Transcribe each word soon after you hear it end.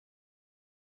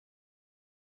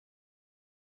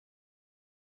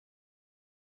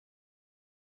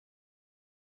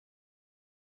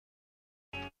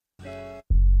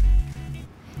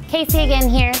Casey again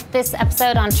here. This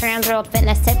episode on Transworld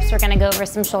Fitness Tips, we're going to go over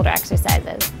some shoulder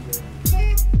exercises.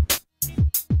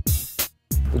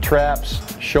 The traps,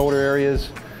 shoulder areas,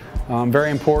 very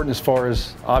important as far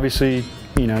as obviously,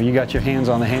 you got your hands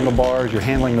on the handlebars, you're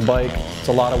handling the bike. It's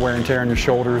a lot of wear and tear on your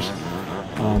shoulders.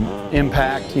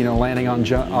 Impact, landing on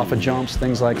off of jumps,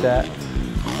 things like that.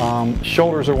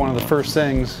 Shoulders are one of the first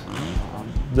things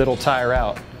that'll tire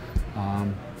out.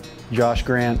 Josh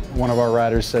Grant, one of our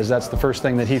riders, says that's the first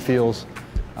thing that he feels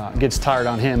gets tired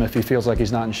on him if he feels like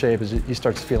he's not in shape, is he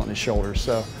starts feeling his shoulders.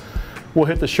 So we'll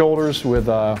hit the shoulders with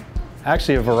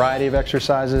actually a variety of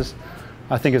exercises.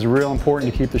 I think it's real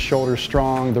important to keep the shoulders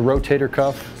strong. The rotator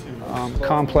cuff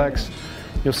complex,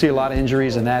 you'll see a lot of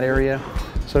injuries in that area.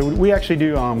 So we actually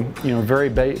do very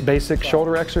basic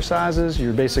shoulder exercises,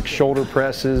 your basic shoulder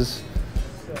presses,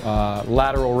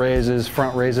 lateral raises,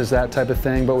 front raises, that type of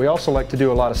thing. But we also like to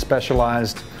do a lot of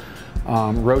specialized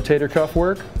rotator cuff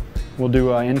work. We'll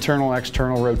do internal,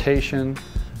 external rotation,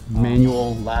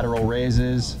 manual lateral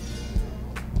raises.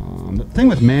 The thing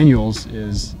with manuals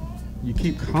is you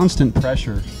keep constant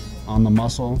pressure on the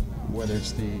muscle, whether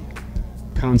it's the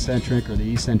concentric or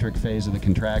the eccentric phase of the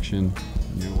contraction,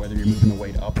 whether you're moving the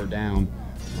weight up or down.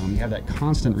 You have that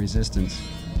constant resistance.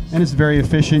 And it's very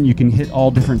efficient. You can hit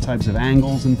all different types of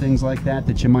angles and things like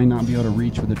that you might not be able to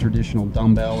reach with a traditional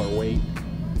dumbbell or weight.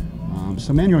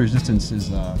 So manual resistance is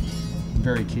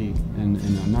very key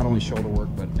in not only shoulder work,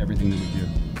 but everything that we do.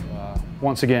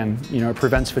 Once again, it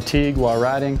prevents fatigue while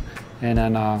riding, and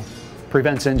then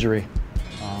prevents injury,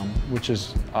 which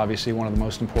is obviously one of the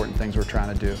most important things we're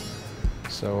trying to do.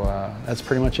 So that's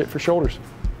pretty much it for shoulders.